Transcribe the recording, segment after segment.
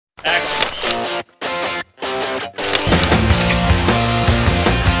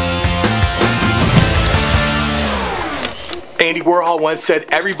Andy Warhol once said,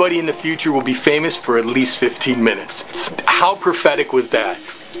 everybody in the future will be famous for at least 15 minutes. How prophetic was that?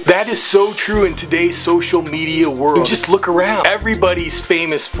 That is so true in today's social media world. Just look around. Everybody's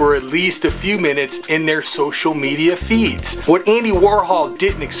famous for at least a few minutes in their social media feeds. What Andy Warhol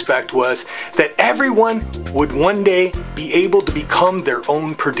didn't expect was that everyone would one day be able to become their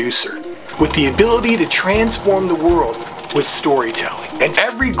own producer, with the ability to transform the world with storytelling. And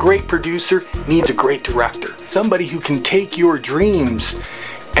every great producer needs a great director. Somebody who can take your dreams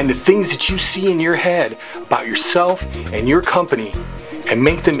and the things that you see in your head about yourself and your company and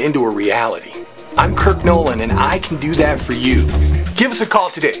make them into a reality. I'm Kirk Nolan, and I can do that for you. Give us a call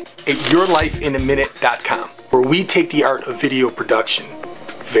today at yourlifeinaminute.com, where we take the art of video production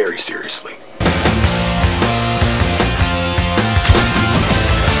very seriously.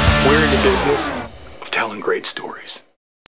 We're in the business of telling great stories.